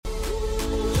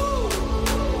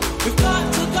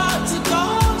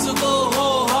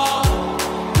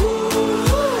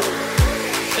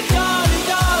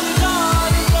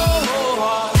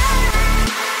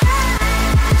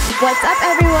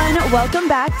Welcome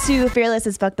back to Fearless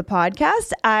as Fuck the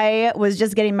podcast. I was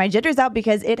just getting my jitters out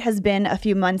because it has been a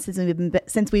few months since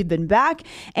we've been back,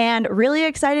 and really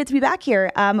excited to be back here.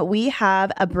 We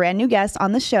have a brand new guest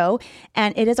on the show,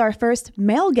 and it is our first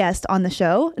male guest on the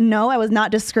show. No, I was not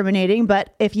discriminating,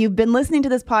 but if you've been listening to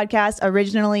this podcast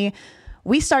originally,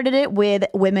 we started it with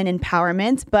women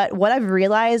empowerment, but what I've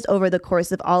realized over the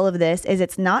course of all of this is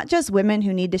it's not just women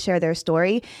who need to share their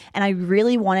story, and I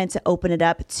really wanted to open it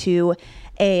up to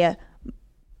a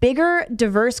bigger,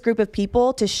 diverse group of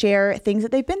people to share things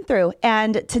that they've been through.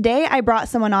 And today I brought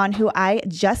someone on who I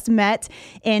just met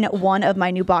in one of my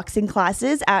new boxing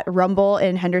classes at Rumble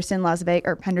in Henderson,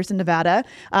 Nevada.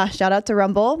 Shout out to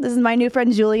Rumble. This is my new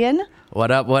friend, Julian.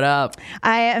 What up? What up?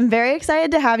 I am very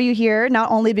excited to have you here, not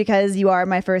only because you are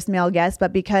my first male guest,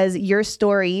 but because your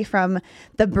story, from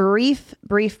the brief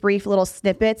little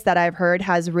snippets that I've heard,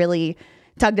 has really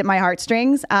tugged at my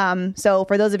heartstrings. So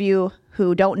for those of you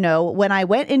who don't know, when I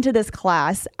went into this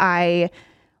class, I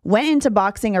went into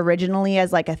boxing originally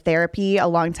as like a therapy a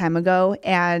long time ago.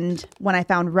 And when I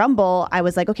found Rumble, I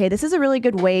was like, okay, this is a really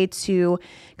good way to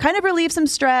kind of relieve some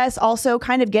stress, also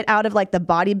kind of get out of like the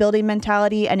bodybuilding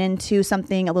mentality and into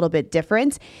something a little bit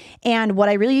different. And what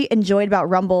I really enjoyed about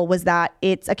Rumble was that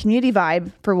it's a community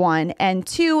vibe, for one. And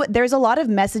two, there's a lot of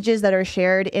messages that are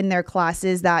shared in their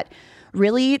classes that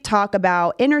really talk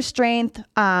about inner strength,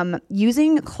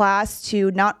 using class to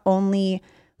not only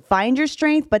find your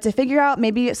strength, but to figure out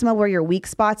maybe some of where your weak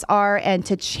spots are and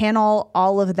to channel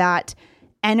all of that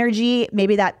energy,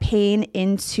 maybe that pain,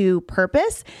 into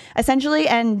purpose, essentially.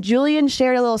 And Julian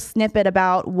shared a little snippet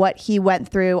about what he went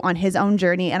through on his own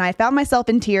journey. And I found myself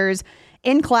in tears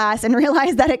in class and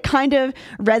realized that it kind of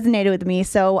resonated with me.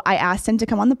 So I asked him to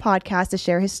come on the podcast to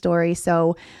share his story.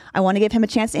 So I want to give him a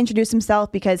chance to introduce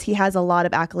himself because he has a lot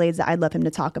of accolades that I'd love him to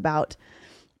talk about.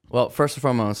 Well, first and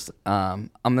foremost,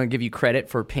 I'm going to give you credit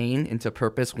for pain into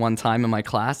purpose one time in my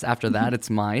class. After that,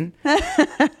 it's mine.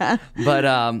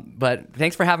 But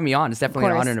thanks for having me on. It's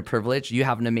definitely an honor and a privilege. You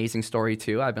have an amazing story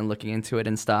too. I've been looking into it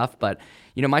and stuff. But,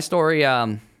 you know, my story,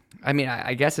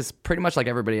 I guess it's pretty much like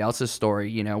everybody else's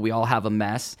story. You know, we all have a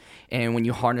mess. And when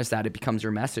you harness that, it becomes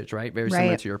your message, right? Very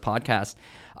similar to your podcast.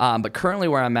 But currently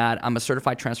where I'm at, I'm a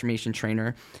certified transformation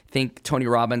trainer. Think Tony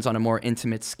Robbins on a more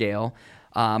intimate scale.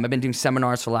 I've been doing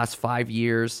seminars for the last 5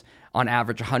 years, on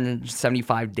average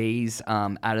 175 days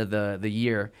out of the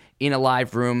year, in a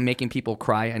live room, making people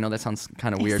cry. I know that sounds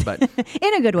kind of weird, but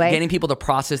in a good way, getting people to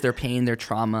process their pain, their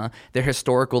trauma, their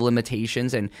historical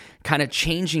limitations, and kind of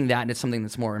changing that into something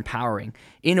that's more empowering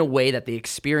in a way that they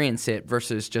experience it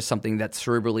versus just something that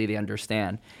cerebrally they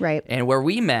understand. Right. And where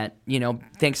we met, you know,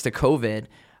 thanks to COVID,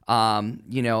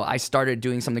 I started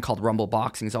doing something called Rumble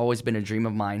Boxing. It's always been a dream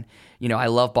of mine. You know, I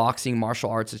love boxing. Martial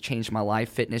arts has changed my life.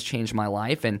 Fitness changed my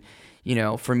life. And, you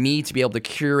know, for me to be able to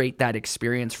curate that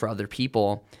experience for other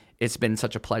people, it's been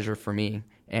such a pleasure for me.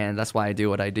 And that's why I do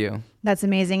what I do. That's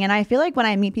amazing. And I feel like when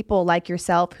I meet people like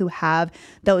yourself who have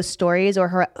those stories,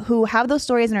 or who have those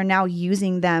stories and are now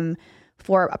using them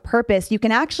for a purpose, you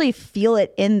can actually feel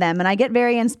it in them. And I get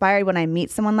very inspired when I meet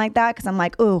someone like that, because I'm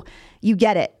like, oh, you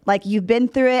get it. Like, you've been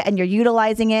through it and you're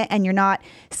utilizing it, and you're not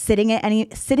sitting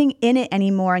in it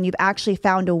anymore. And you've actually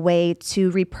found a way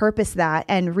to repurpose that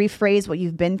and rephrase what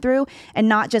you've been through, and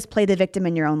not just play the victim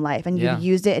in your own life. And you've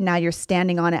used it, and now you're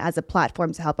standing on it as a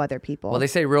platform to help other people. Well, they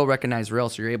say real recognize real,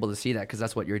 so you're able to see that because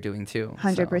that's what you're doing too.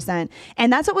 100%.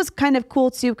 And that's what was kind of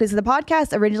cool too, because the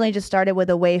podcast originally just started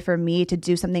with a way for me to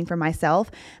do something for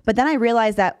myself. But then I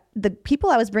realized that the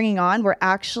people I was bringing on were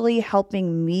actually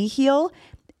helping me heal.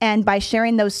 And by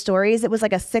sharing those stories, it was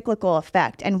like a cyclical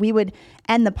effect. And we would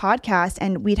end the podcast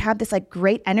and we'd have this like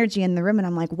great energy in the room. And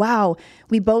I'm like, wow,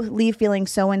 we both leave feeling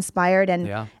so inspired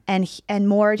and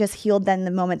more just healed than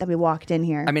the moment that we walked in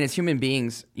here. I mean, as human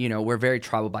beings, you know, we're very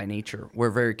tribal by nature. We're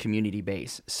very community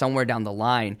based. Somewhere down the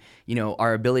line, you know,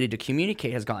 our ability to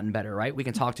communicate has gotten better, right? We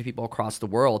can talk to people across the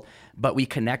world, but we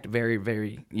connect very,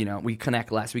 very, you know, we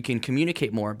connect less. We can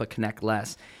communicate more, but connect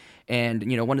less.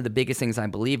 And, you know, one of the biggest things I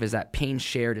believe is that pain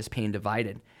shared is pain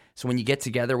divided. So when you get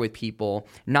together with people,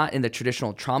 not in the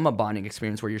traditional trauma bonding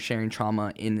experience where you're sharing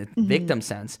trauma in the victim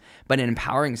sense, but in an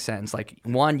empowering sense, like,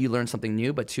 one, you learn something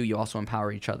new, but two, you also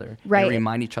empower each other. Right. And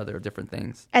remind each other of different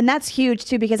things. And that's huge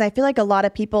too, because I feel like a lot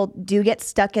of people do get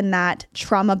stuck in that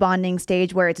trauma bonding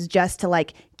stage where it's just to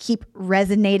like keep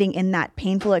resonating in that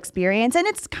painful experience. And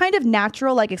it's kind of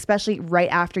natural, like especially right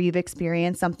after you've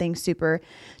experienced something super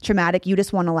traumatic, you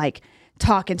just want to like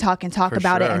talk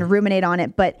about it and ruminate on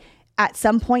it. But at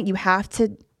some point you have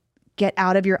to get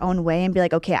out of your own way and be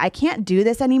like, okay, I can't do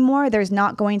this anymore. There's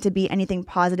not going to be anything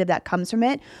positive that comes from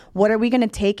it. What are we going to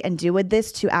take and do with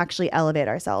this to actually elevate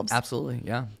ourselves? Absolutely.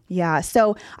 Yeah. Yeah.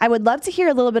 So I would love to hear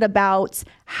a little bit about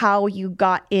how you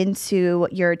got into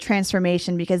your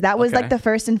transformation, because that was like the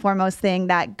first and foremost thing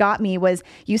that got me was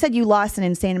you said you lost an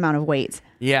insane amount of weight.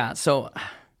 Yeah. So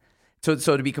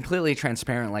to be completely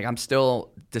transparent, like I'm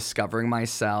still discovering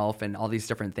myself and all these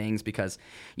different things because,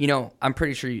 you know, I'm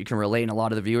pretty sure you can relate and a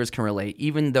lot of the viewers can relate.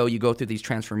 Even though you go through these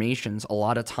transformations, a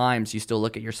lot of times you still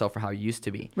look at yourself for how you used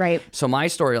to be. Right. So my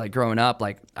story, like growing up,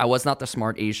 like I was not the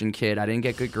smart Asian kid. I didn't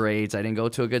get good grades. I didn't go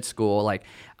to a good school. Like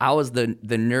I was the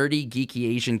nerdy,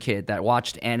 geeky Asian kid that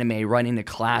watched anime running to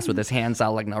class with his hands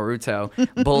out like Naruto,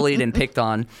 bullied and picked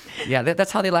on. Yeah,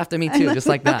 that's how they laughed at me too, just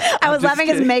like that. I was laughing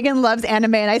because Megan loves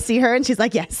anime and I see her and she's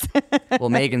like, yes. Well,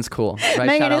 Megan's cool, right?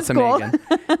 Megan Shout out is to cool.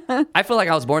 Megan. I feel like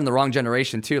I was born in the wrong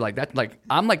generation too. Like that, like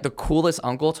I'm like the coolest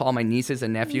uncle to all my nieces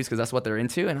and nephews because that's what they're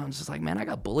into. And I'm just like, man, I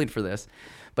got bullied for this.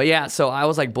 But yeah, so I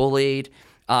was like bullied,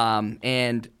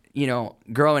 and you know,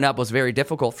 growing up was very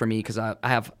difficult for me because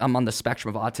I'm on the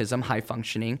spectrum of autism, high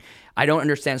functioning. I don't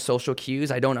understand social cues.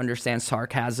 I don't understand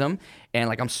sarcasm. And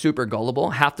like, I'm super gullible.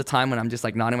 Half the time when I'm just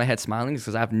like nodding my head smiling is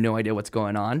because I have no idea what's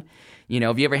going on. You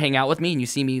know, if you ever hang out with me and you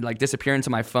see me like disappear into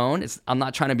my phone, I'm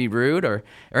not trying to be rude or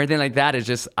anything like that. It's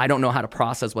just, I don't know how to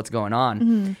process what's going on.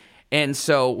 Mm-hmm. And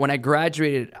so when I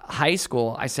graduated high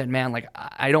school, I said, man, like,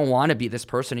 I don't want to be this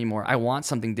person anymore. I want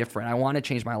something different. I want to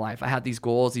change my life. I had these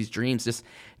goals, these dreams, just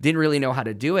didn't really know how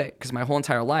to do it because my whole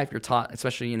entire life you're taught,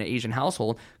 especially in an Asian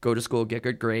household, go to school, get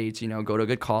good grades, you know, go to a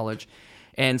good college.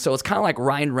 And so it's kind of like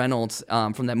Ryan Reynolds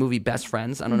from that movie Best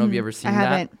Friends. I don't know if you've ever seen that.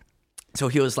 I haven't. So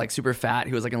he was like super fat.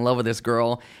 He was like in love with this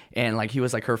girl and like he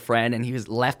was like her friend and he was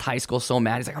left high school so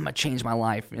mad. He's like, I'm going to change my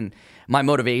life. And my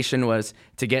motivation was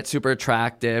to get super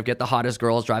attractive, get the hottest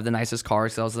girls, drive the nicest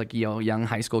cars. So I was like, young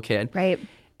high school kid. Right.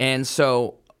 And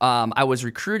so I was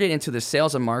recruited into the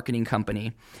sales and marketing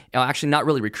company. Actually, not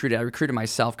really recruited. I recruited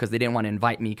myself because they didn't want to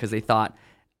invite me because they thought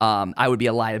I would be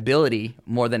a liability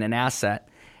more than an asset.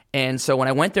 And so when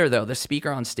I went there, though, the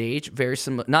speaker on stage,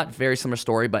 not very similar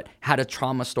story, but had a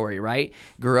trauma story, right?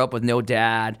 Grew up with no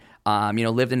dad,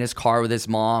 lived in his car with his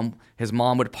mom. His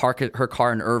mom would park her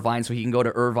car in Irvine so he can go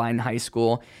to Irvine High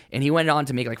School. And he went on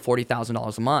to make like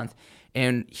 $40,000 a month.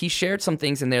 And he shared some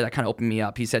things in there that kind of opened me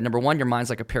up. He said, number one, your mind's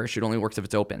like a parachute, only works if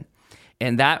it's open.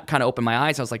 And that kind of opened my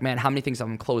eyes. I was like, man, how many things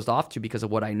I'm closed off to because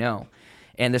of what I know?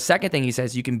 And the second thing he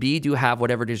says, you can have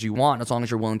whatever it is you want as long as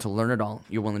you're willing to learn it all.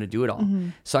 You're willing to do it all. Mm-hmm.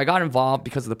 So I got involved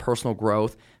because of the personal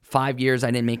growth. 5 years,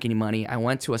 I didn't make any money. I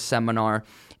went to a seminar,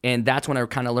 and that's when I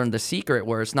kind of learned the secret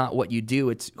where it's not what you do,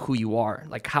 it's who you are,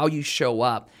 like how you show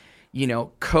up. You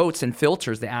know, coats and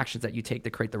filters the actions that you take to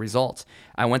create the results.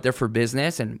 I went there for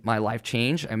business, and my life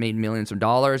changed. I made millions of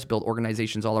dollars, built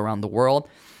organizations all around the world.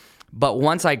 But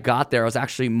once I got there, I was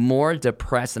actually more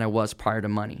depressed than I was prior to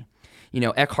money. You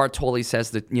know, Eckhart Tolle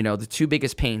says that, you know, the two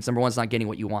biggest pains, number one is not getting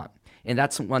what you want. And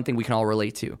that's one thing we can all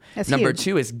relate to. That's number huge.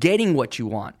 two is getting what you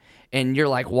want. And you're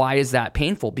like, why is that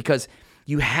painful? Because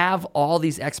you have all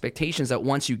these expectations that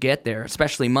once you get there,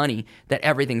 especially money, that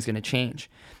everything's going to change.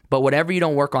 But whatever you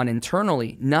don't work on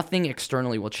internally, nothing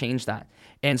externally will change that.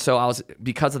 And so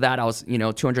because of that, I was,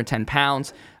 210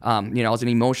 pounds. I was in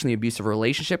an emotionally abusive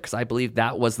relationship because I believed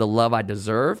that was the love I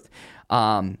deserved.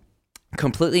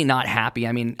 Completely not happy.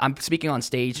 I mean, I'm speaking on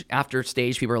stage. After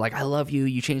stage, people are like, I love you.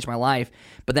 You changed my life.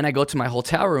 But then I go to my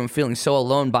hotel room feeling so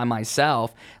alone by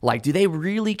myself. Like, do they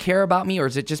really care about me? Or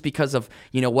is it just because of,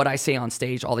 what I say on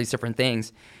stage, all these different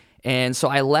things? And so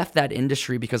I left that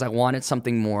industry because I wanted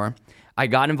something more. I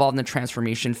got involved in the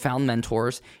transformation, found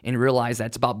mentors, and realized that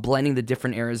it's about blending the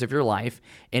different areas of your life.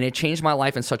 And it changed my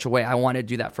life in such a way I want to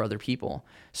do that for other people.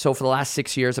 So for the last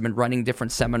 6 years, I've been running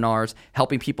different seminars,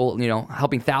 helping people,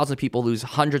 helping thousands of people lose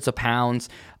hundreds of pounds,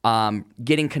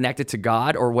 getting connected to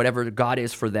God or whatever God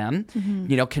is for them,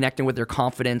 connecting with their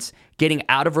confidence, getting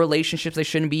out of relationships they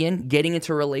shouldn't be in, getting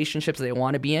into relationships they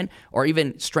want to be in, or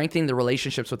even strengthening the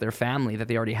relationships with their family that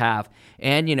they already have.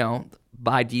 And,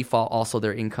 by default, also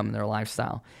their income and their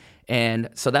lifestyle. And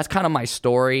so that's kind of my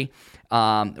story.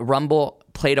 Rumble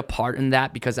played a part in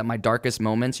that because at my darkest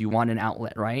moments, you want an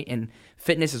outlet, right? And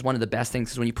fitness is one of the best things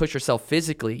because when you push yourself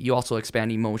physically, you also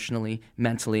expand emotionally,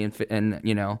 mentally,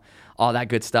 and all that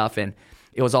good stuff. And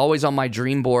it was always on my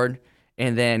dream board.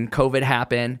 And then COVID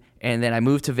happened. And then I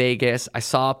moved to Vegas. I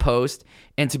saw a post.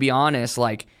 And to be honest,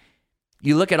 like,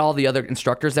 you look at all the other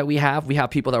instructors that we have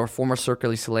people that were former Cirque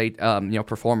du Soleil,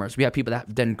 performers. We have people that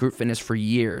have done group fitness for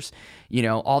years,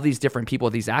 all these different people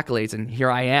with these accolades. And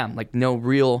here I am, like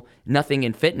nothing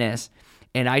in fitness.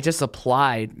 And I just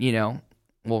applied,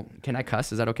 well, can I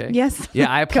cuss? Is that okay? Yes. Yeah,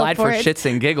 I applied for it. shits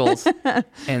and giggles.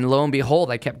 And lo and behold,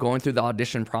 I kept going through the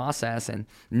audition process. And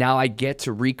now I get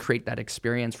to recreate that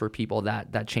experience for people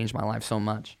that changed my life so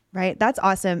much. Right. That's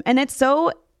awesome. And it's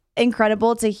so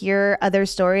incredible to hear other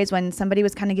stories when somebody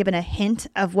was kind of given a hint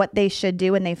of what they should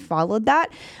do and they followed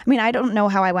that. I mean, I don't know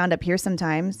how I wound up here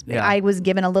sometimes. Yeah. I was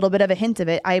given a little bit of a hint of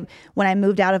it. When I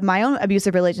moved out of my own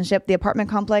abusive relationship, the apartment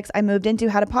complex I moved into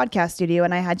had a podcast studio,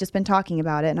 and I had just been talking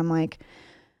about it. And I'm like,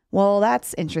 well,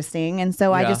 that's interesting. And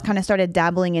so I just kind of started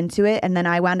dabbling into it. And then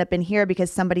I wound up in here because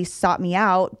somebody sought me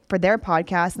out for their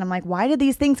podcast. And I'm like, why do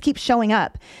these things keep showing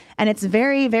up? And it's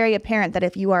very, very apparent that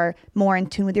if you are more in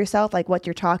tune with yourself, like what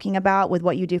you're talking about with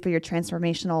what you do for your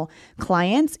transformational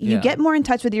clients, you get more in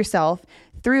touch with yourself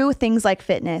through things like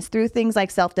fitness, through things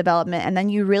like self-development. And then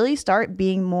you really start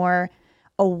being more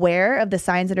aware of the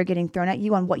signs that are getting thrown at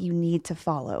you on what you need to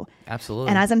follow. Absolutely.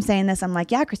 And as I'm saying this, I'm like,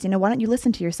 yeah, Christina, why don't you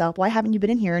listen to yourself? Why haven't you been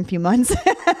in here in a few months?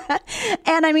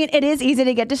 And I mean, it is easy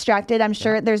to get distracted. I'm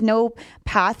sure there's no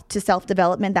path to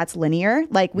self-development that's linear.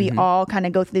 Like we all kind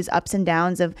of go through these ups and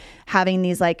downs of having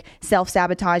these like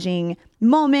self-sabotaging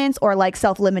moments or like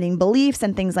self-limiting beliefs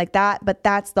and things like that. But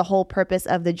that's the whole purpose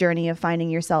of the journey of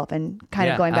finding yourself and kind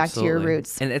of going back to your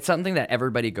roots. And it's something that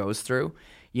everybody goes through.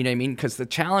 You know what I mean? Because the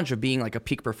challenge of being like a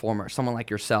peak performer, someone like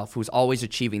yourself who's always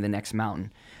achieving the next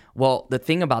mountain. Well, the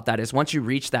thing about that is once you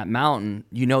reach that mountain,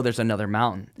 you know there's another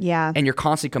mountain. Yeah. And you're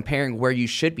constantly comparing where you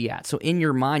should be at. So in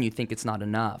your mind, you think it's not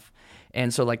enough.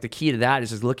 And so like the key to that is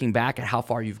just looking back at how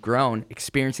far you've grown,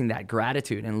 experiencing that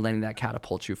gratitude and letting that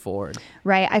catapult you forward.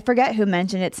 Right. I forget who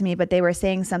mentioned it to me, but they were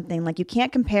saying something like you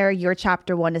can't compare your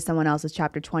chapter 1 to someone else's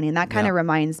chapter 20. And that kind of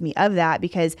reminds me of that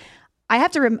because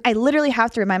I literally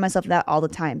have to remind myself of that all the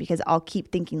time because I'll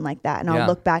keep thinking like that and I'll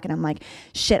look back and I'm like,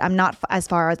 shit, I'm not as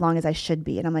far as long as I should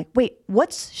be. And I'm like, wait,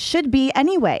 what's should be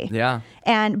anyway? Yeah.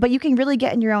 But you can really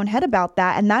get in your own head about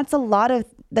that. And that's a lot of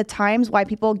the times why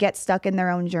people get stuck in their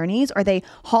own journeys or they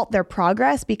halt their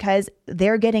progress because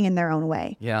they're getting in their own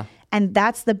way. Yeah. And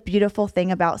that's the beautiful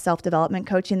thing about self-development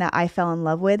coaching that I fell in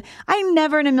love with. I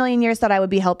never in a million years thought I would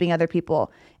be helping other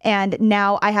people. And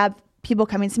now I have people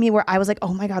coming to me where I was like,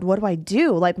 oh my God, what do I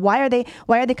do? Like, why are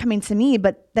they coming to me?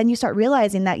 But then you start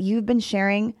realizing that you've been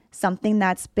sharing something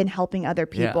that's been helping other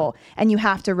people and you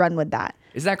have to run with that.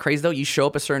 Isn't that crazy though? You show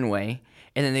up a certain way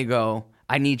and then they go,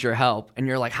 I need your help. And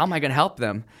you're like, how am I going to help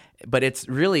them? But it's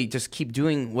really just keep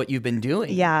doing what you've been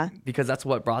doing. Yeah. Because that's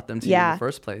what brought them to you in the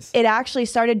first place. It actually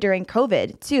started during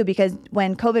COVID too, because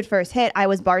when COVID first hit, I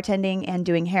was bartending and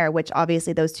doing hair, which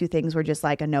obviously those two things were just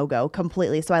like a no-go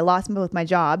completely. So I lost both my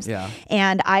jobs. Yeah.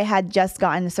 And I had just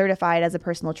gotten certified as a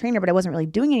personal trainer, but I wasn't really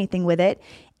doing anything with it.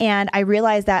 And I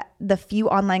realized that the few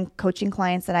online coaching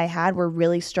clients that I had were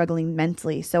really struggling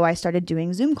mentally. So I started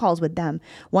doing Zoom calls with them.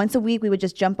 Once a week, we would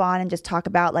just jump on and just talk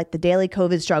about like the daily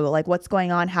COVID struggle, like what's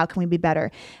going on, how can we be better?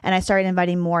 And I started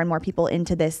inviting more and more people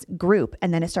into this group.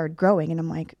 And then it started growing. And I'm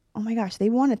like, oh my gosh,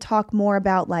 they want to talk more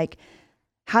about like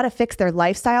how to fix their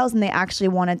lifestyles. And they actually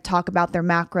want to talk about their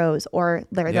macros or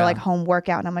their like home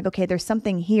workout. And I'm like, okay, there's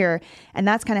something here. And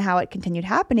that's kind of how it continued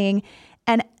happening.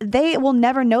 And they will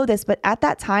never know this, but at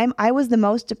that time, I was the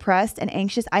most depressed and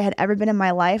anxious I had ever been in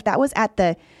my life. That was at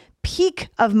the peak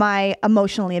of my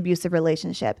emotionally abusive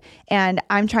relationship. And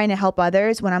I'm trying to help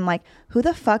others when I'm like, who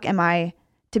the fuck am I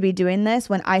to be doing this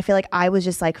when I feel like I was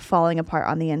just like falling apart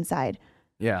on the inside?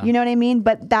 Yeah. You know what I mean?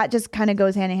 But that just kind of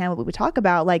goes hand in hand with what we talk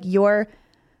about. Like your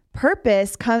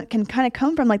purpose can kind of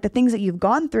come from like the things that you've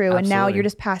gone through. Absolutely. And now you're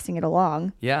just passing it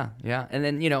along. Yeah. Yeah. And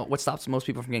then, you know, what stops most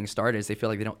people from getting started is they feel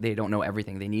like they don't know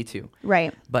everything they need to.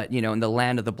 Right. But, you know, in the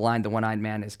land of the blind, the one-eyed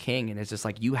man is king. And it's just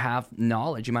like, you have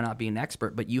knowledge. You might not be an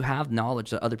expert, but you have knowledge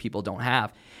that other people don't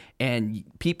have. And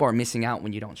people are missing out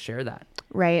when you don't share that.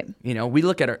 Right. You know, we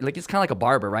look at it like it's kind of like a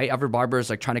barber, right? Every barber is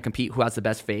like trying to compete who has the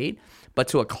best fade. But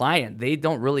to a client, they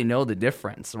don't really know the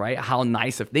difference, right? How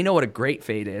nice if they know what a great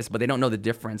fade is, but they don't know the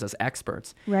difference as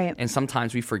experts. Right. And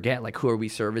sometimes we forget, like, who are we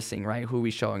servicing, right? Who are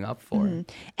we showing up for? Mm-hmm.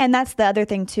 And that's the other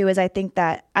thing too, is I think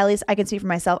that, at least I can speak for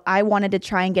myself, I wanted to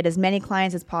try and get as many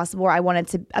clients as possible. I wanted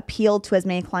to appeal to as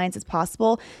many clients as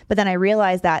possible. But then I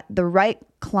realized that the right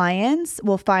clients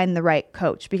will find the right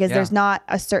coach because there's not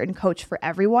a certain coach for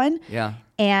everyone. Yeah.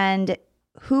 And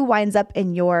who winds up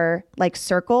in your like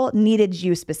circle needed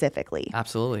you specifically.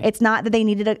 Absolutely. It's not that they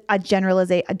needed a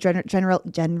generalized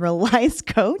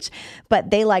coach, but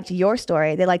they liked your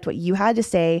story. They liked what you had to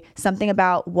say. Something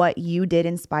about what you did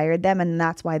inspired them, and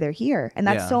that's why they're here. And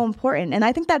that's so important. And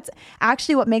I think that's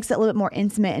actually what makes it a little bit more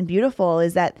intimate and beautiful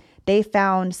is that they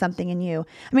found something in you.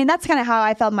 I mean, that's kind of how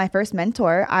I felt my first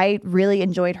mentor. I really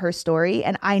enjoyed her story,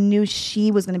 and I knew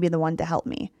she was going to be the one to help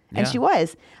me. And she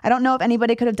was. I don't know if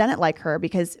anybody could have done it like her,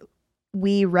 because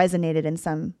we resonated in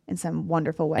some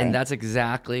wonderful way. And that's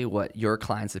exactly what your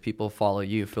clients, the people who follow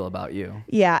you, feel about you.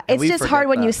 Yeah. And it's just hard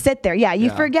when you sit there. Yeah. You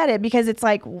forget it, because it's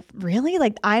like, really?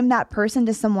 Like, I'm that person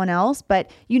to someone else, but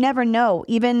you never know.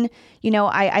 Even, you know,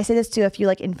 I say this to a few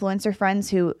like influencer friends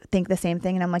who think the same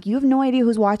thing. And I'm like, you have no idea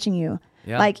who's watching you.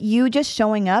 Yeah. Like, you just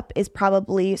showing up is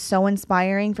probably so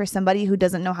inspiring for somebody who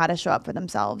doesn't know how to show up for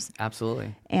themselves.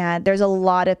 Absolutely. And there's a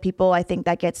lot of people, I think,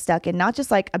 that get stuck in not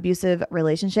just like abusive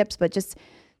relationships, but just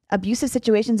abusive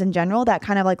situations in general, that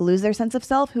kind of like lose their sense of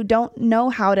self, who don't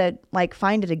know how to like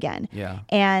find it again. Yeah.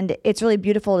 And it's really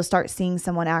beautiful to start seeing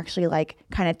someone actually like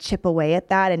kind of chip away at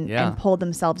that and pull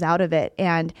themselves out of it.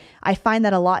 And I find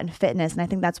that a lot in fitness. And I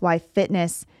think that's why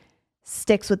fitness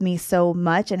sticks with me so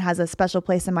much and has a special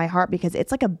place in my heart, because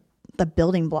it's like the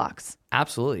building blocks.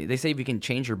 Absolutely. They say if you can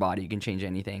change your body, you can change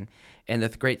anything. And the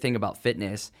great thing about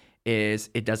fitness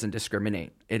is it doesn't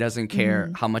discriminate. It doesn't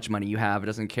care how much money you have. It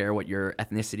doesn't care what your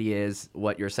ethnicity is,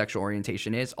 what your sexual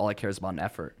orientation is. All it cares about an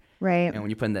effort. Right. And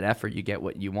when you put in that effort, you get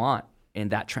what you want.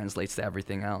 And that translates to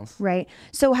everything else. Right.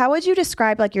 So how would you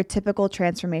describe like your typical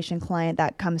transformation client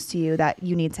that comes to you that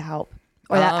you need to help?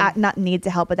 Or that not need to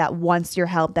help, but that wants your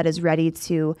help, that is ready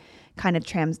to kind of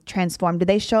transform? Do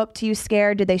they show up to you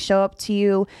scared? Do they show up to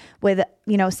you with,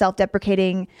 you know,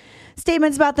 self-deprecating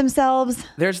statements about themselves?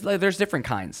 There's different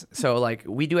kinds. So like,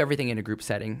 we do everything in a group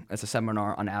setting. It's a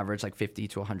seminar on average, like 50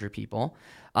 to 100 people.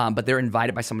 But they're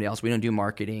invited by somebody else. We don't do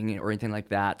marketing or anything like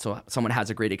that. So someone has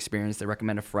a great experience, they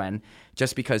recommend a friend,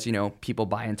 just because, you know, people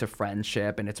buy into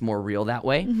friendship and it's more real that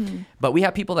way. But we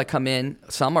have people that come in,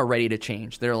 some are ready to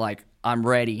change. They're like, I'm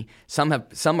ready. Some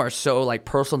are so like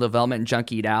personal development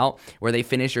junkied out, where they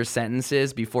finish your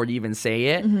sentences before you even say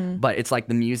it. But it's like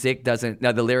the music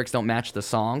the lyrics don't match the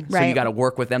song. So you got to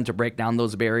work with them to break down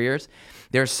those barriers.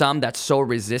 There's some that's so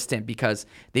resistant because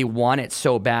they want it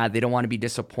so bad. They don't want to be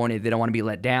disappointed. They don't want to be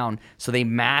let down. So they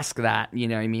mask that, you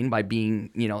know what I mean, by being,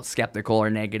 you know, skeptical or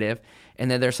negative.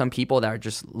 And then there's some people that are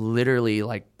just literally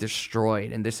like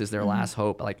destroyed, and this is their last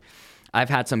hope. Like, I've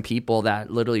had some people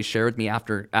that literally shared with me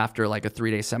after like a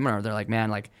 3-day seminar. They're like, man,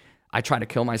 like, I tried to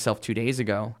kill myself 2 days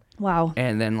ago. Wow.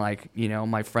 And then like, you know,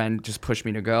 my friend just pushed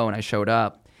me to go, and I showed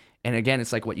up. And again,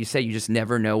 it's like what you say, you just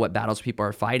never know what battles people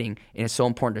are fighting. And it's so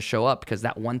important to show up, because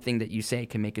that one thing that you say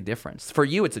can make a difference. For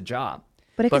you, it's a job.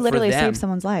 But it can literally save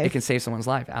someone's life. It can save someone's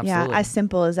life. Absolutely. Yeah, as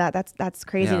simple as that. That's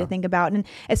crazy to think about. And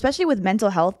especially with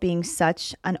mental health being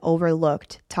such an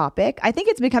overlooked topic, I think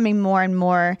it's becoming more and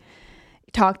more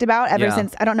talked about ever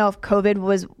since. I don't know if COVID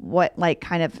was what like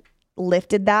kind of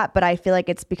lifted that, but I feel like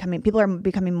people are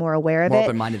becoming more aware of it. More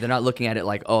open-minded. They're not looking at it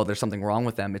like, oh, there's something wrong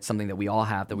with them. It's something that we all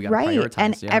have that we got to prioritize.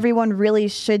 And everyone really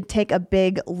should take a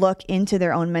big look into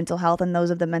their own mental health and those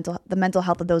of the mental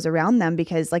health of those around them,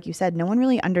 because like you said, no one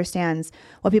really understands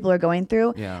what people are going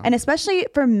through. And especially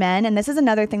for men, and this is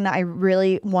another thing that I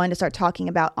really wanted to start talking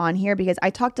about on here, because I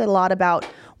talked a lot about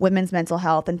women's mental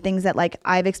health and things that like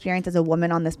I've experienced as a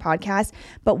woman on this podcast.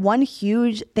 But one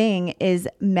huge thing is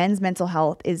men's mental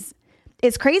health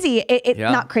it's crazy. It's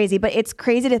not crazy, but it's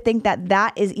crazy to think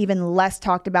that is even less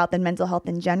talked about than mental health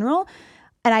in general.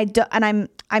 And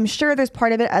I'm sure there's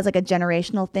part of it as like a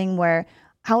generational thing where,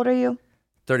 how old are you?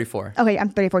 34. Okay, I'm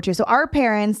 34 too. So our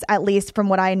parents, at least from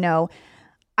what I know,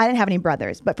 I didn't have any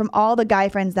brothers, but from all the guy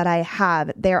friends that I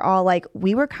have, they're all like,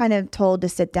 we were kind of told to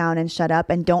sit down and shut up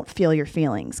and don't feel your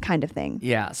feelings, kind of thing.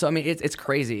 Yeah. So, I mean, it's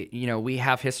crazy. You know, we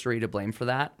have history to blame for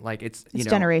that. Like, it's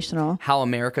generational. How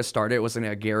America started was an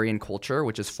agrarian culture,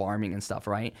 which is farming and stuff,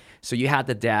 right? So you had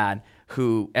the dad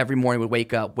who every morning would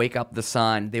wake up the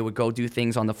son. They would go do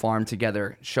things on the farm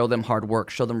together, show them hard work,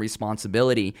 show them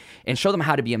responsibility, and show them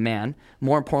how to be a man.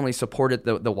 More importantly, supported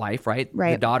the wife, right?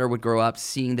 The daughter would grow up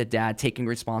seeing the dad taking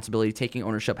responsibility, taking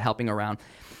ownership, helping around.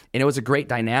 And it was a great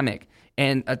dynamic.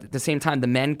 And at the same time, the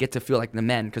men get to feel like the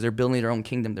men because they're building their own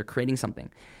kingdom. They're creating something.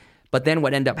 But then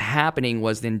what ended up happening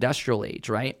was the industrial age,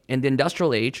 right? And the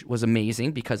industrial age was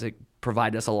amazing because it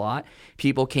provided us a lot.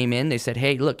 People came in, they said,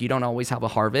 hey, look, you don't always have a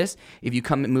harvest. If you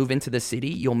come and move into the city,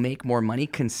 you'll make more money,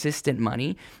 consistent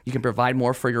money. You can provide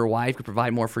more for your wife, you can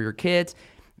provide more for your kids.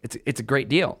 It's a great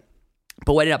deal.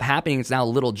 But what ended up happening is now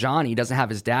little Johnny doesn't have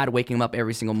his dad waking him up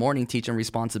every single morning, teaching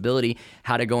responsibility,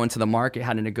 how to go into the market,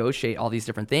 how to negotiate, all these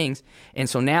different things. And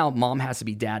so now mom has to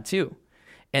be dad too.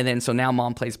 And then so now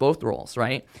mom plays both roles,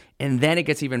 right? And then it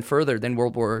gets even further. Then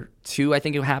World War II, I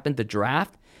think it happened, the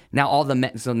draft. Now all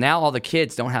the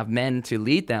kids don't have men to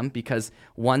lead them because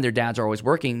one, their dads are always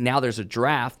working. Now there's a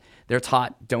draft. They're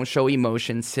taught, don't show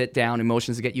emotions, sit down,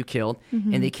 emotions get you killed.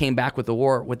 And they came back with the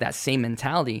war with that same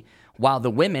mentality. While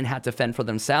the women had to fend for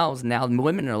themselves, now the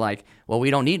women are like, well,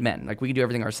 we don't need men. Like, we can do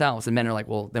everything ourselves. And men are like,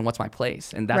 well, then what's my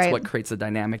place? And that's what creates the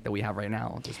dynamic that we have right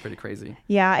now, which is pretty crazy.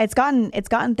 Yeah, it's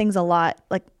gotten things a lot,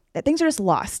 like, things are just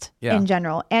lost in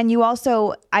general. And you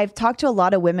also, I've talked to a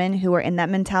lot of women who are in that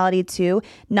mentality too,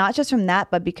 not just from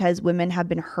that, but because women have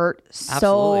been hurt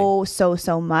so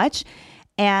much.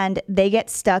 And they get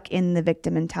stuck in the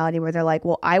victim mentality where they're like,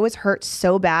 well, I was hurt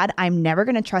so bad. I'm never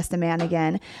going to trust a man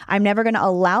again. I'm never going to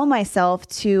allow myself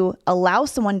to allow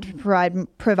someone to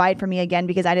provide for me again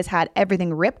because I just had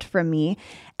everything ripped from me.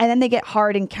 And then they get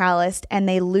hard and calloused and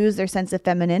they lose their sense of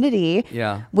femininity,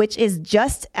 which is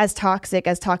just as toxic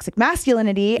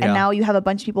masculinity. And now you have a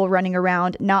bunch of people running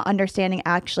around not understanding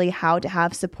actually how to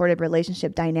have supportive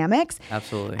relationship dynamics.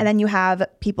 Absolutely. And then you have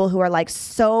people who are like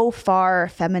so far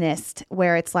feminist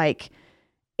where it's like,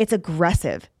 it's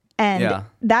aggressive. And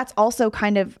that's also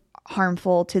kind of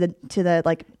harmful to the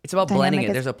like, it's about blending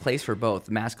it. There's a place for both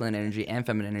masculine energy and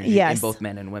feminine energy in both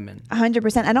men and women.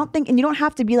 100%. I don't think, and you don't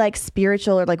have to be like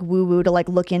spiritual or like woo woo to like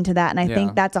look into that. And I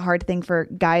think that's a hard thing for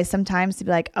guys sometimes to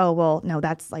be like, oh, well, no,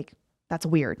 that's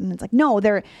weird. And it's like, no,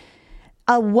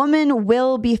 a woman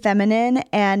will be feminine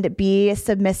and be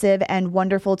submissive and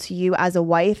wonderful to you as a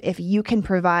wife if you can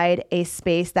provide a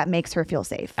space that makes her feel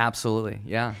safe. Absolutely.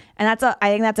 Yeah. And I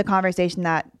think that's a conversation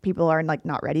that people are like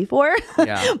not ready for,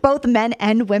 both men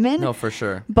and women. No, for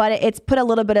sure. But it's put a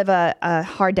little bit of a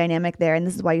hard dynamic there. And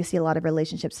this is why you see a lot of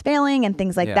relationships failing and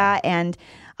things like that. And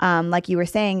like you were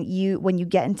saying, when you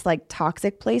get into like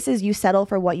toxic places, you settle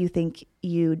for what you think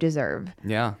you deserve.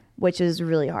 Yeah. Which is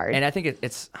really hard. And I think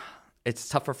it's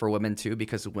tougher for women too,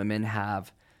 because women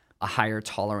have a higher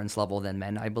tolerance level than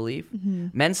men, I believe.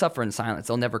 Men suffer in silence.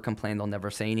 They'll never complain. They'll never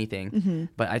say anything.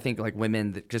 But I think like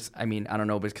women I don't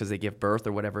know, because they give birth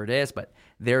or whatever it is, but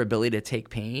their ability to take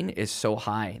pain is so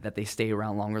high that they stay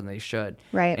around longer than they should.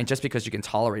 Right. And just because you can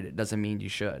tolerate it doesn't mean you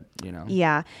should, you know?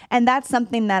 Yeah. And that's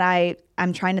something that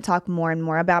I'm trying to talk more and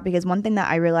more about, because one thing that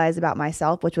I realized about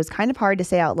myself, which was kind of hard to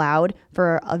say out loud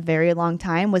for a very long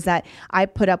time, was that I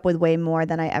put up with way more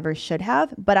than I ever should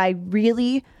have. But I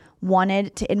really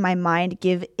wanted to, in my mind,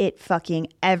 give it fucking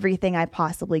everything I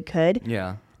possibly could.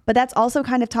 Yeah. But that's also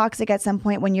kind of toxic at some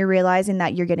point when you're realizing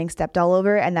that you're getting stepped all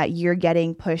over and that you're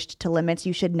getting pushed to limits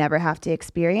you should never have to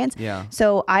experience. Yeah.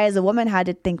 So I, as a woman, had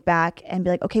to think back and be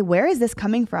like, okay, where is this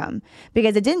coming from?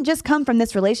 Because it didn't just come from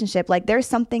this relationship. Like, there's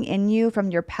something in you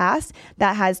from your past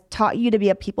that has taught you to be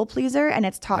a people pleaser, and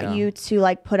it's taught you to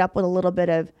like put up with a little bit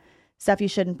of stuff you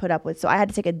shouldn't put up with. So I had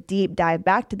to take a deep dive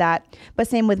back to that. But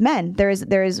same with men. There's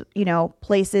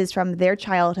places from their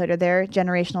childhood or their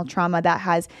generational trauma that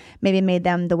has maybe made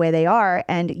them the way they are.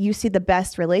 And you see the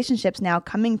best relationships now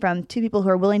coming from two people who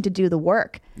are willing to do the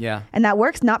work. Yeah. And that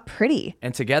work's not pretty.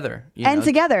 And together.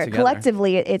 Together.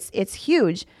 Collectively, it's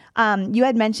huge. You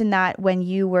had mentioned that when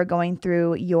you were going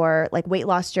through your like weight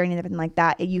loss journey and everything like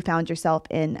that, you found yourself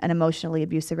in an emotionally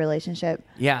abusive relationship.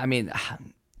 Yeah. I mean,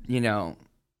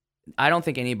 I don't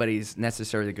think anybody's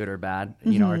necessarily good or bad.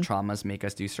 You know, our traumas make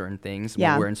us do certain things.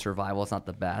 When we're in survival, it's not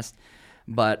the best.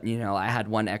 But, I had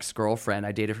one ex-girlfriend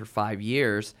I dated for 5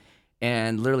 years,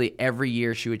 and literally every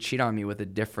year she would cheat on me with a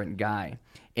different guy.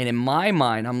 And in my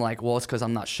mind, I'm like, well, it's because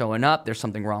I'm not showing up. There's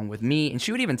something wrong with me. And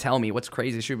she would even tell me what's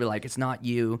crazy. She would be like, it's not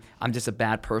you. I'm just a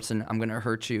bad person. I'm going to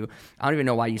hurt you. I don't even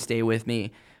know why you stay with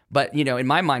me. But, in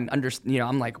my mind,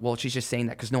 I'm like, well, she's just saying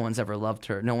that because no one's ever loved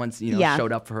her. No one's,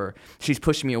 showed up for her. She's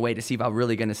pushing me away to see if I'm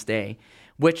really going to stay,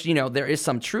 which, there is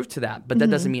some truth to that. But that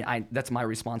doesn't mean that's my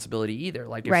responsibility either.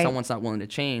 Like, if someone's not willing to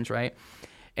change, right?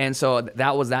 And so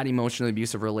that was that emotionally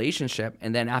abusive relationship.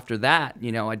 And then after that,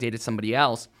 I dated somebody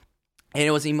else. And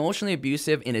it was emotionally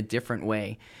abusive in a different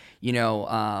way.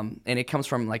 And it comes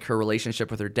from like her relationship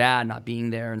with her dad not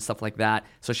being there and stuff like that.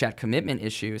 So she had commitment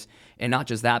issues, and not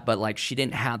just that, but like she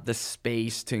didn't have the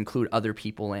space to include other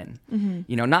people in,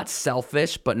 not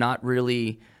selfish, but not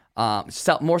really,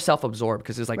 more self-absorbed,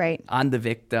 because it's like, I'm the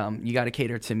victim. You got to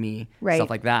cater to me,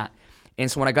 stuff like that. And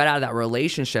so when I got out of that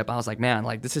relationship, I was like, man,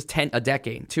 like this is a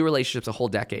decade, 2 relationships, a whole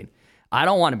decade. I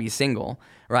don't want to be single,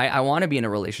 right? I want to be in a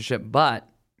relationship, but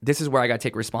this is where I got to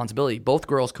take responsibility. Both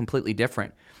girls completely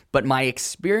different. But my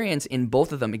experience in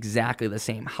both of them exactly the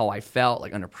same. How I felt,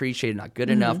 like unappreciated, not good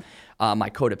enough. my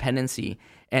codependency.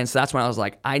 And so that's when I was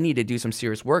like, I need to do some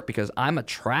serious work because I'm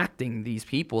attracting these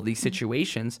people, these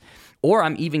situations, or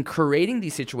I'm even creating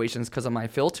these situations because of my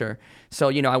filter. So,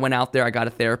 I went out there, I got a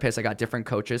therapist, I got different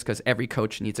coaches because every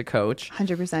coach needs a coach.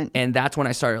 100%. And that's when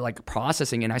I started like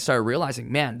processing and I started realizing,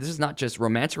 man, this is not just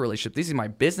romantic relationships. These are my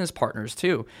business partners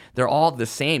too. They're all the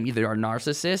same. Either are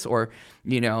narcissists or,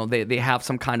 they have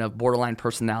some kind of borderline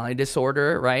personality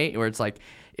disorder, right? Where it's like,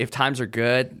 if times are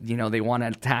good, they want to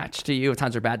attach to you. If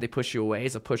times are bad, they push you away.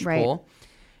 It's a push-pull.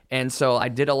 And so I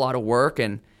did a lot of work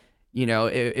and,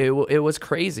 it was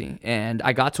crazy. And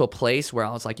I got to a place where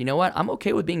I was like, you know what? I'm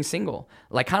okay with being single.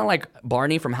 Like kind of like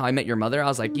Barney from How I Met Your Mother. I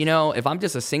was like, if I'm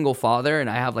just a single father and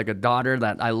I have like a daughter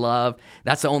that I love,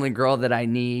 that's the only girl that I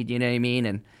need, you know what I mean?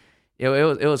 And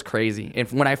it was crazy. And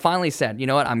when I finally said, you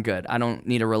know what, I'm good. I don't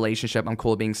need a relationship. I'm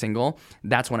cool being single.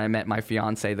 That's when I met my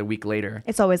fiance the week later.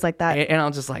 It's always like that. And I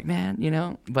was just like,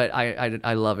 man, but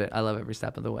I love it. I love every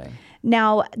step of the way.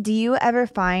 Now, do you ever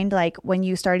find like when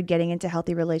you started getting into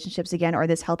healthy relationships again, or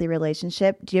this healthy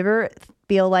relationship, do you ever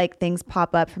feel like things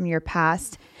pop up from your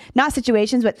past, not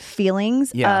situations, but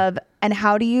feelings of, and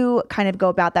how do you kind of go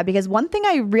about that? Because one thing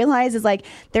I realize is like,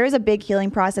 there is a big healing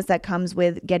process that comes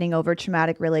with getting over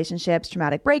traumatic relationships,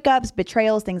 traumatic breakups,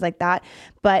 betrayals, things like that.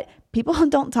 But people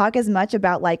don't talk as much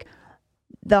about like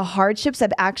the hardships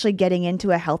of actually getting into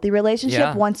a healthy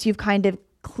relationship once you've kind of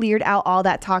cleared out all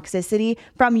that toxicity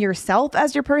from yourself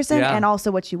as your person and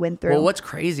also what you went through. Well, what's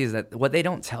crazy is that what they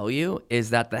don't tell you is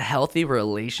that the healthy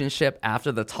relationship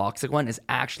after the toxic one is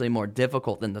actually more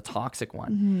difficult than the toxic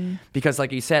one. Because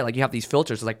like you said, like you have these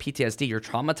filters, like PTSD, you're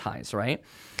traumatized, right?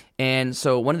 And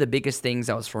so one of the biggest things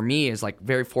that was for me is like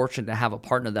very fortunate to have a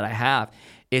partner that I have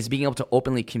is being able to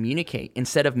openly communicate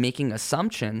instead of making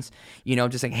assumptions,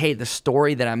 just saying, hey, the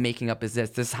story that I'm making up is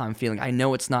this is how I'm feeling. I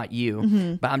know it's not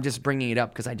you, but I'm just bringing it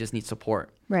up because I just need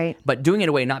support. Right. But doing it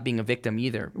away, not being a victim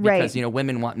either, because,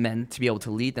 women want men to be able to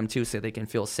lead them too so they can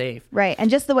feel safe. Right. And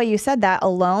just the way you said that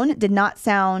alone did not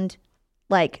sound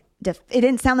like, it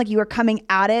didn't sound like you were coming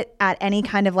at it at any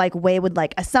kind of like way with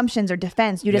like assumptions or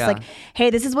defense. You just like, hey,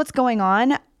 this is what's going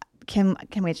on. Can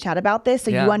we chat about this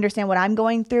so you understand what I'm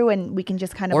going through and we can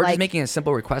just kind of or just making a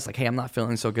simple request like, hey, I'm not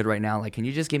feeling so good right now. Like, can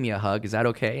you just give me a hug? Is that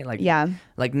okay? Like,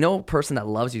 like no person that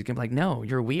loves you can be like, no,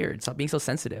 you're weird. Stop being so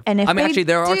sensitive. And if actually,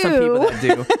 there are some people that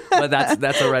do, but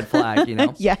that's a red flag,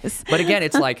 Yes. But again,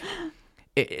 it's like,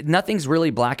 nothing's really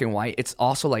black and white. It's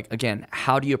also like, again,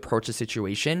 how do you approach a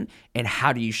situation and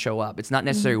how do you show up? It's not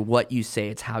necessarily what you say,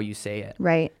 it's how you say it.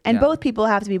 Right. And both people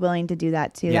have to be willing to do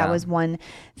that too. That was one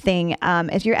thing.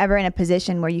 If you're ever in a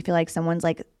position where you feel like someone's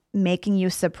like making you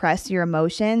suppress your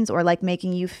emotions or like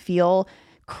making you feel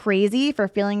crazy for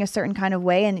feeling a certain kind of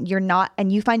way and you're not,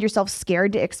 and you find yourself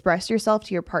scared to express yourself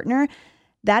to your partner,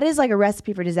 that is like a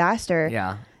recipe for disaster.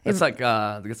 Yeah. It's like,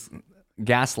 it's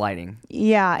gaslighting.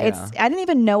 I didn't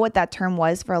even know what that term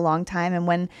was for a long time. And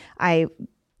when I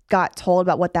got told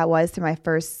about what that was through my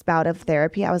first bout of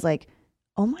therapy, I was like,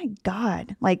 oh my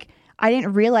God. Like I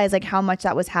didn't realize like how much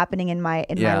that was happening in my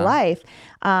life.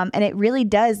 And it really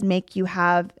does make you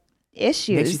have issues.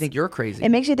 It makes you think you're crazy. It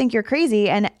makes you think you're crazy.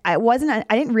 And I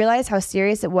didn't realize how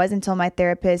serious it was until my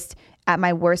therapist at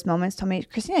my worst moments told me,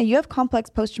 Christina, you have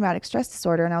complex post-traumatic stress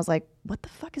disorder. And I was like, what the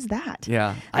fuck is that?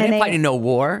 Yeah. I didn't fight in no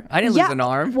war. I didn't lose an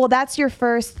arm. Well, that's your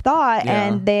first thought. Yeah.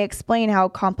 And they explain how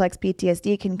complex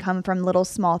PTSD can come from little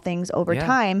small things over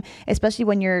time, especially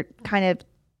when you're kind of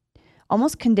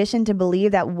almost conditioned to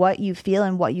believe that what you feel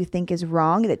and what you think is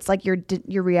wrong. It's like your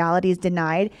reality is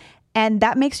denied. And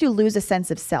that makes you lose a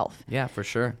sense of self. Yeah, for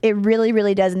sure. It really,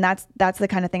 really does. And that's the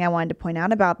kind of thing I wanted to point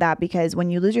out about that, because when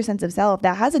you lose your sense of self,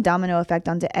 that has a domino effect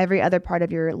onto every other part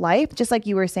of your life. Just like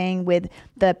you were saying with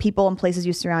the people and places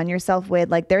you surround yourself with,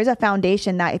 like there's a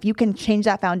foundation that if you can change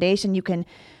that foundation, you can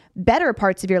better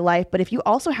parts of your life. But if you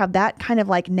also have that kind of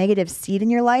like negative seed in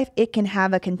your life, it can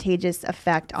have a contagious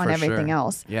effect on everything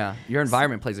else. Yeah. Your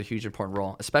environment plays a huge important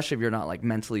role, especially if you're not like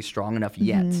mentally strong enough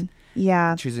yet. Mm-hmm.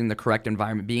 Yeah. Choosing the correct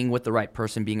environment, being with the right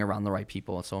person, being around the right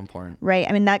people. It's so important. Right.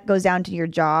 I mean, that goes down to your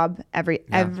job,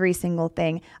 every single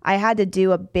thing. I had to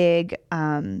do a big,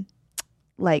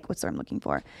 like, what's the word I'm looking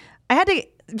for? I had to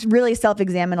really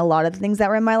self-examine a lot of the things that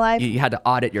were in my life. You had to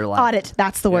audit your life. Audit.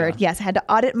 That's the word. Yes. I had to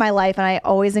audit my life. And I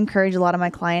always encourage a lot of my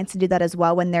clients to do that as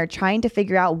well when they're trying to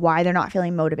figure out why they're not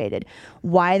feeling motivated,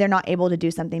 why they're not able to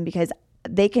do something, because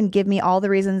they can give me all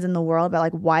the reasons in the world about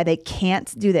like why they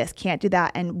can't do this, can't do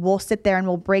that. And we'll sit there and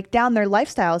we'll break down their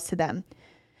lifestyles to them.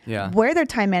 Yeah. Where their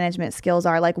time management skills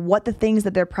are, like what the things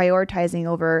that they're prioritizing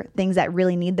over things that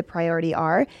really need the priority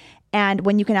are. And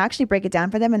when you can actually break it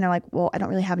down for them and they're like, well, I don't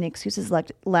really have any excuses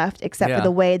left except for the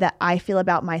way that I feel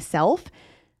about myself.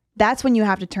 that's when you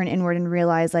have to turn inward and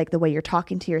realize like the way you're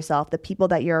talking to yourself, the people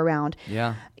that you're around.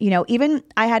 Yeah. Even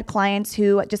I had clients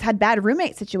who just had bad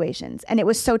roommate situations, and it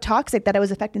was so toxic that it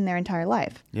was affecting their entire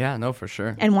life. Yeah, no, for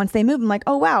sure. And once they move, I'm like,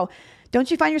 oh, wow. Don't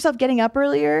you find yourself getting up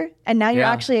earlier and now you're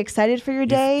actually excited for your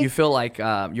day? You feel like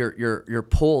you're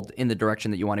pulled in the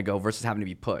direction that you want to go versus having to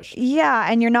be pushed. Yeah,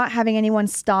 and you're not having anyone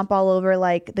stomp all over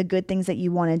like the good things that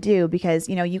you want to do, because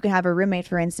you can have a roommate,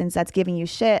 for instance, that's giving you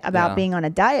shit about being on a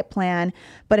diet plan,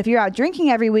 but if you're out drinking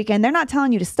every weekend, they're not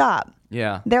telling you to stop.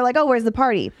 Yeah. They're like, oh, where's the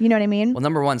party? You know what I mean? Well,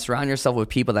 number one, surround yourself with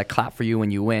people that clap for you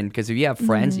when you win, because if you have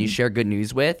friends you share good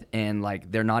news with and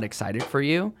like they're not excited for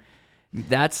you,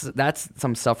 that's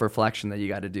some self-reflection that you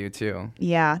got to do too.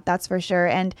 Yeah, that's for sure.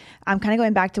 And I'm kind of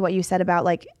going back to what you said about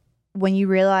like when you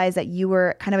realize that you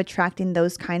were kind of attracting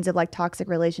those kinds of like toxic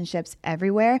relationships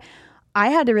everywhere. I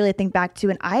had to really think back to,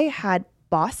 and I had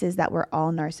bosses that were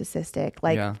all narcissistic,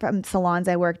 like from salons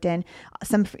I worked in,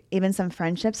 even some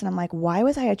friendships. And I'm like, why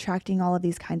was I attracting all of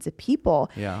these kinds of people?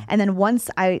 Yeah. And then once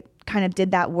I kind of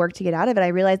did that work to get out of it, I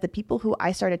realized the people who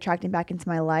I started attracting back into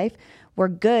my life were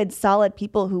good, solid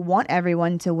people who want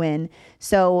everyone to win.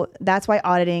 So that's why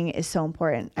auditing is so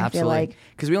important. Absolutely. I feel like,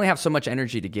 because we only have so much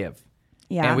energy to give.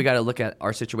 Yeah. And we got to look at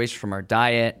our situation from our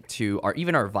diet to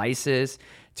even our vices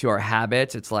to our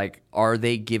habits. It's like, are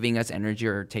they giving us energy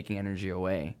or taking energy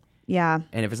away? Yeah.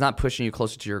 And if it's not pushing you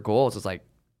closer to your goals, it's like,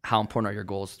 how important are your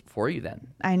goals for you then?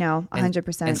 I know,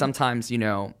 100%. And sometimes,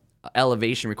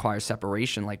 elevation requires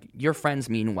separation. Like your friends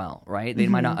mean well, right? They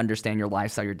might not understand your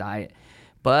lifestyle, your diet.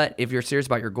 But if you're serious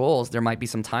about your goals, there might be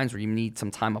some times where you need some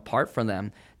time apart from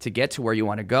them to get to where you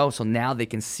want to go. So now they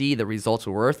can see the results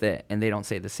are worth it, and they don't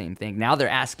say the same thing. Now they're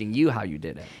asking you how you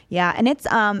did it. Yeah, and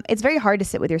it's very hard to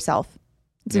sit with yourself.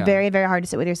 It's very, very hard to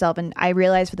sit with yourself. And I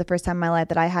realized for the first time in my life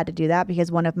that I had to do that,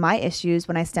 because one of my issues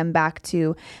when I stem back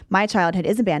to my childhood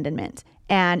is abandonment.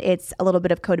 And it's a little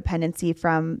bit of codependency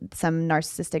from some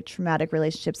narcissistic traumatic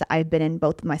relationships that I've been in,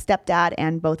 both with my stepdad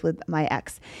and both with my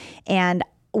ex. And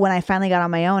when I finally got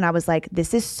on my own, I was like,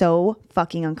 this is so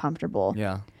fucking uncomfortable.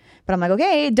 Yeah. But I'm like,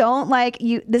 okay,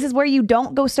 this is where you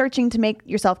don't go searching to make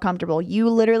yourself comfortable. You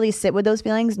literally sit with those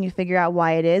feelings and you figure out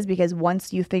why it is, because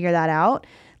once you figure that out,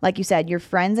 like you said, your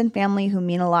friends and family who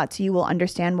mean a lot to you will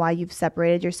understand why you've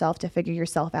separated yourself to figure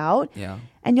yourself out. Yeah.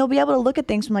 And you'll be able to look at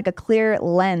things from like a clear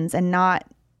lens and not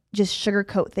just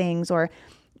sugarcoat things or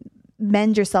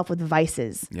mend yourself with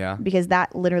vices. Yeah. Because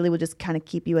that literally will just kind of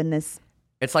keep you in this.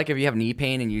 It's like if you have knee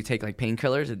pain and you take like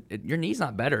painkillers, your knee's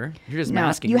not better. You're just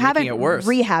masking. You haven't haven't making it worse.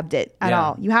 rehabbed it at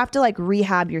all. You have to like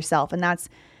rehab yourself. And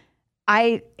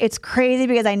it's crazy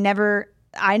because I never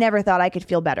thought I could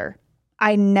feel better.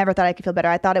 I never thought I could feel better.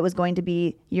 I thought it was going to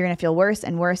be, you're going to feel worse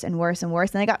and worse and worse and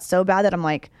worse. And it got so bad that I'm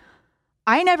like,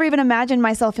 I never even imagined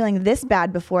myself feeling this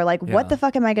bad before. Like, what the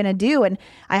fuck am I going to do? And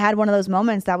I had one of those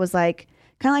moments that was like,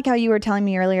 kind of like how you were telling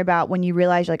me earlier about when you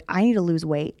realized you're like, I need to lose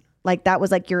weight. Like that was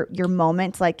like your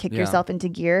moment to like kick yourself into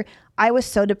gear. I was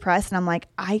so depressed and I'm like,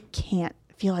 I can't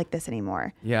feel like this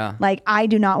anymore. Yeah. Like I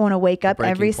do not want to wake up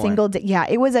every point. single day. Yeah.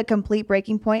 It was a complete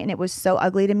breaking point and it was so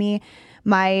ugly to me.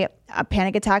 My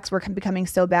panic attacks were becoming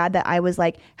so bad that I was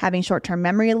like having short-term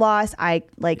memory loss. I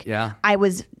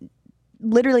was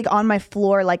literally on my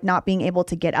floor, like not being able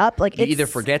to get up. Like you either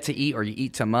forget to eat or you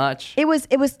eat too much. It was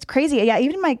crazy. Yeah.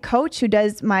 Even my coach who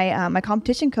does my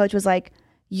competition coach was like,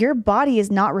 your body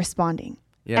is not responding.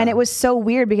 Yeah. And it was so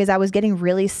weird because I was getting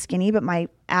really skinny, but my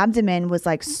abdomen was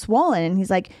like swollen. And he's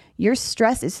like, your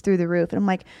stress is through the roof. And I'm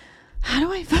like, how do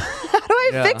I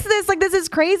fix this? Like, this is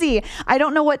crazy. I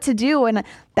don't know what to do. And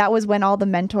that was when all the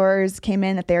mentors came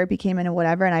in, the therapy came in and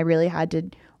whatever. And I really had to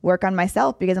work on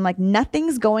myself because I'm like,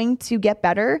 nothing's going to get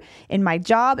better in my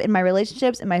job, in my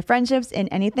relationships, in my friendships, in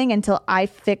anything until I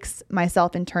fix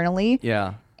myself internally.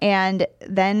 Yeah. And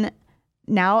then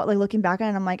now, like looking back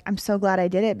on it, I'm like, I'm so glad I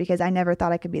did it because I never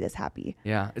thought I could be this happy.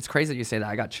 Yeah. It's crazy that you say that.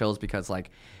 I got chills because like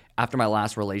after my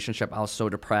last relationship, I was so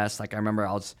depressed. Like I remember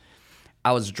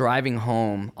I was driving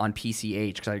home on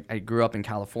PCH because I grew up in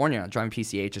California. Driving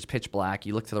PCH is pitch black.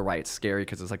 You look to the right, it's scary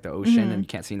because it's like the ocean and you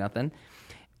can't see nothing.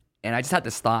 And I just had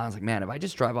this thought. I was like, man, if I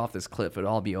just drive off this cliff, it'll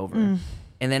all be over. And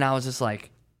then I was just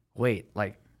like, wait,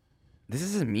 like this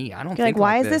isn't me. I don't think like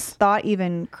why is this thought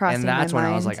even crossing my mind? And that's when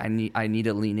I was like, I need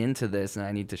to lean into this and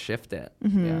I need to shift it.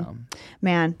 Yeah.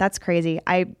 Man, that's crazy.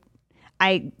 I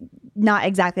not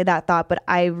exactly that thought, but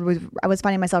I was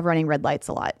finding myself running red lights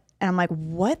a lot. And I'm like,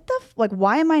 what like,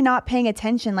 why am I not paying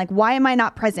attention? Like, why am I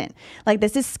not present? Like,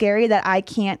 this is scary that I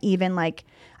can't even like,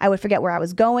 I would forget where I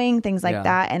was going, things like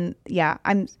that. And yeah,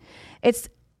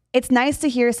 it's nice to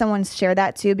hear someone share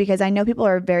that too, because I know people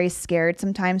are very scared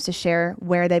sometimes to share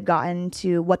where they've gotten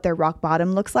to, what their rock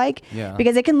bottom looks like,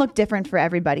 because it can look different for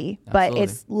everybody. Absolutely. But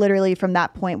it's literally from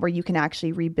that point where you can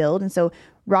actually rebuild. And so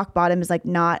rock bottom is like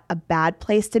not a bad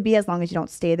place to be as long as you don't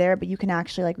stay there, but you can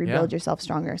actually like rebuild yourself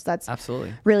stronger. So that's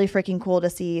absolutely really freaking cool to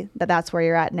see that that's where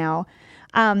you're at now.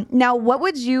 Now, what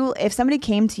would you, if somebody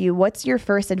came to you, what's your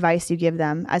first advice you give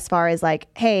them as far as like,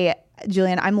 hey,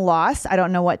 Julian, I'm lost. I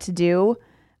don't know what to do.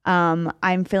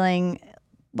 I'm feeling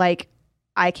like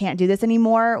I can't do this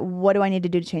anymore. What do I need to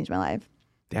do to change my life?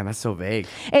 Damn, that's so vague.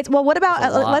 It's well, what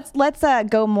about, let's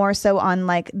go more so on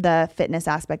like the fitness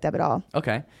aspect of it all.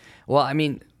 Okay. Well, I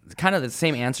mean, kind of the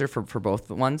same answer for both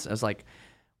ones as like,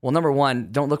 well, number one,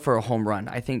 don't look for a home run.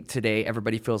 I think today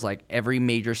everybody feels like every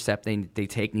major step they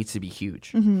take needs to be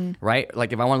huge, right?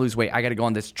 Like if I want to lose weight, I got to go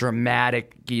on this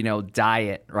dramatic,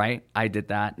 diet, right? I did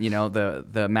that,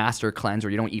 the master cleanse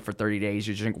where you don't eat for 30 days.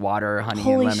 You drink water, honey,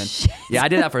 and lemon. Shit. Yeah, I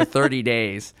did that for 30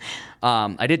 days.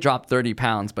 I did drop 30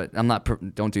 pounds, but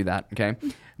don't do that, okay?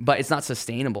 But it's not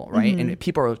sustainable, right? And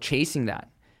people are chasing that.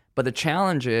 But the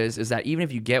challenge is that even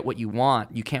if you get what you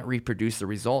want, you can't reproduce the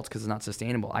results because it's not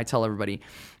sustainable. I tell everybody,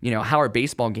 how are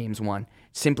baseball games won?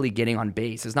 Simply getting on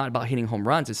base. It's not about hitting home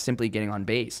runs. It's simply getting on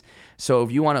base. So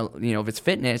if you want to, if it's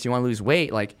fitness, you want to lose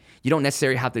weight, like you don't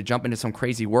necessarily have to jump into some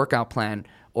crazy workout plan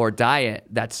or diet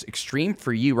that's extreme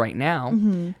for you right now.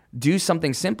 Do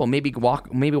something simple. Maybe walk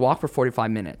for 45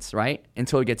 minutes, right?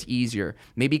 Until it gets easier.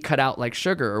 Maybe cut out like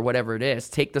sugar or whatever it is.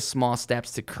 Take the small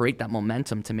steps to create that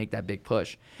momentum to make that big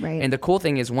push. Right. And the cool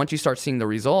thing is once you start seeing the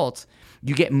results,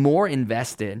 you get more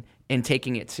invested in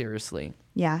taking it seriously.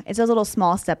 Yeah, it's those little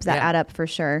small steps that add up for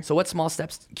sure. So what small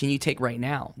steps can you take right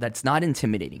now that's not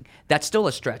intimidating? That's still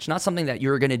a stretch, not something that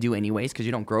you're going to do anyways because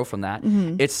you don't grow from that.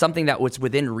 It's something that was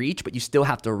within reach, but you still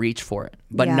have to reach for it,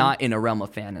 but not in a realm of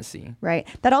fantasy. Right.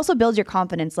 That also builds your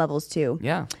confidence levels too.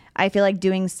 Yeah. I feel like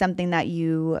doing something that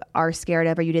you are scared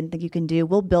of or you didn't think you can do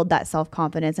will build that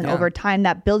self-confidence. And over time,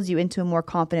 that builds you into a more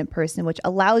confident person, which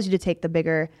allows you to take the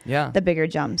bigger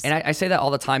jumps. And I say that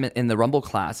all the time in the Rumble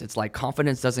class. It's like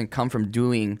confidence doesn't come from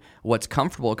doing what's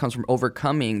comfortable. It comes from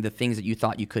overcoming the things that you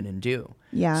thought you couldn't do.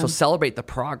 Yeah. So celebrate the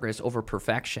progress over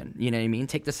perfection. You know what I mean?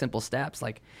 Take the simple steps.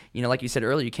 Like, like you said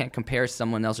earlier, you can't compare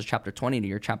someone else's chapter 20 to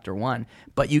your chapter 1,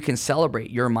 but you can celebrate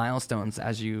your milestones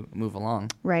as you move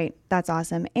along. Right. That's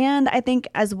awesome. And I think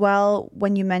as well,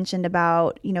 when you mentioned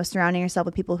about, surrounding yourself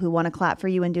with people who want to clap for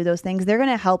you and do those things, they're going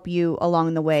to help you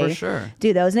along the way. For sure.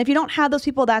 Do those. And if you don't have those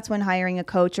people, that's when hiring a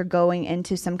coach or going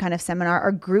into some kind of seminar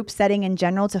or group setting in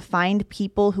general to find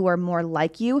people who are more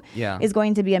like you is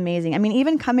going to be amazing. I mean,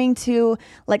 even coming to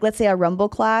like, let's say a Rumble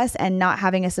class and not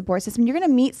having a support system, you're going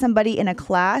to meet somebody in a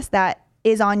class that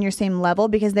is on your same level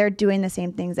because they're doing the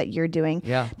same things that you're doing.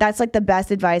 Yeah. That's like the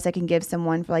best advice I can give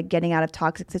someone for like getting out of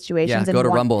toxic situations. Yeah, go to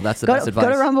Rumble. That's the best advice.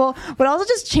 Go to Rumble, but also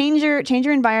just change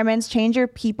your environments, change your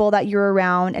people that you're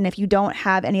around. And if you don't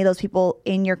have any of those people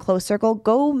in your close circle,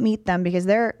 go meet them because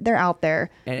they're out there.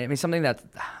 And I mean, something that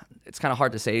it's kind of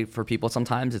hard to say for people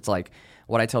sometimes. It's like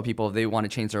what I tell people, if they want to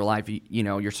change their life,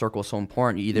 your circle is so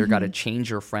important. You either got to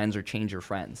change your friends or change your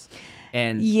friends.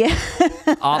 And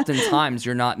oftentimes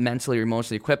you're not mentally or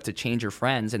emotionally equipped to change your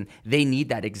friends, and they need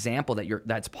that example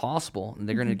that's possible, and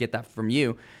they're going to get that from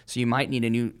you. So you might need a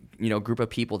new group of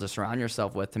people to surround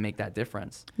yourself with to make that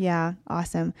difference. Yeah,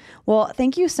 awesome. Well,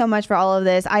 thank you so much for all of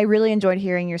this. I really enjoyed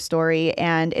hearing your story,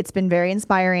 and it's been very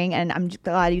inspiring, and I'm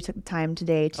glad you took the time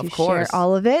today to share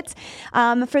all of it.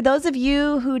 For those of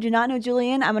you who do not know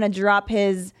Julian, I'm going to drop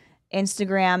his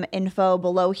Instagram info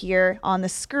below here on the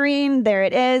screen. There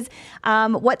it is.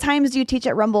 What times do you teach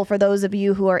at Rumble for those of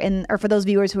you who are for those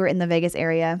viewers who are in the Vegas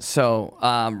area? So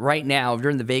right now, if you're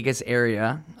in the Vegas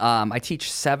area, I teach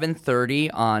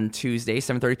 7:30 on Tuesday,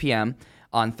 7:30 p.m.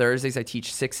 On Thursdays, I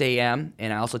teach 6 a.m.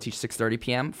 and I also teach 6:30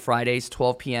 p.m. Fridays,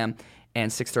 12 p.m.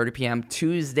 and 6:30 p.m.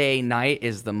 Tuesday night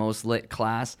is the most lit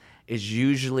class. Is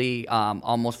usually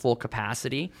almost full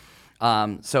capacity.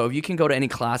 So if you can go to any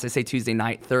class, I say Tuesday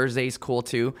night. Thursday's cool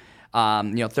too.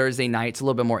 Thursday night's a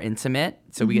little bit more intimate.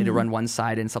 So we get to run one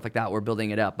side and stuff like that. We're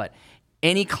building it up. But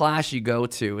any class you go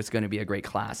to is going to be a great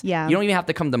class. Yeah. You don't even have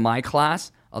to come to my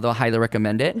class, although I highly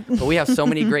recommend it. But we have so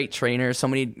many great trainers, so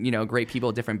many, great people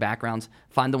with different backgrounds.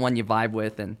 Find the one you vibe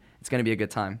with, and it's going to be a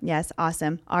good time. Yes.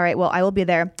 Awesome. All right. Well, I will be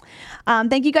there.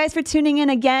 Thank you guys for tuning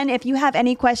in again. If you have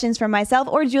any questions for myself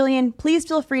or Julian, please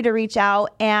feel free to reach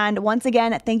out. And once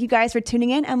again, thank you guys for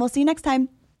tuning in, and we'll see you next time.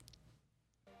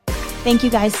 Thank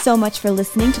you guys so much for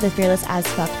listening to the Fearless as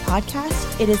Fuck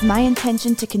podcast. It is my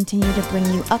intention to continue to bring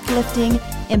you uplifting,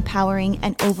 empowering,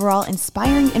 and overall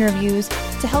inspiring interviews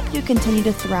to help you continue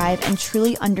to thrive and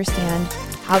truly understand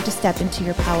how how to step into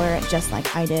your power just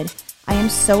like I did. I am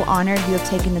so honored you have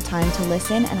taken the time to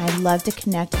listen, and I'd love to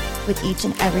connect with each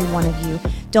and every one of you.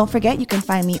 Don't forget, you can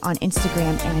find me on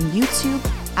Instagram and YouTube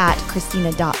at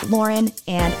Christina.Lauren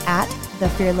and at the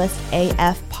Fearless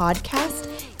AF Podcast.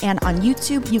 And on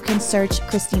YouTube, you can search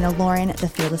Christina Lauren, The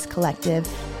Fearless Collective.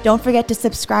 Don't forget to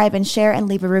subscribe and share and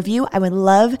leave a review. I would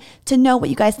love to know what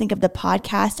you guys think of the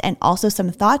podcast and also some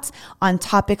thoughts on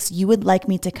topics you would like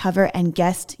me to cover and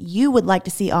guests you would like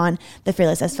to see on the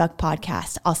Fearless as Fuck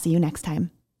podcast. I'll see you next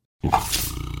time.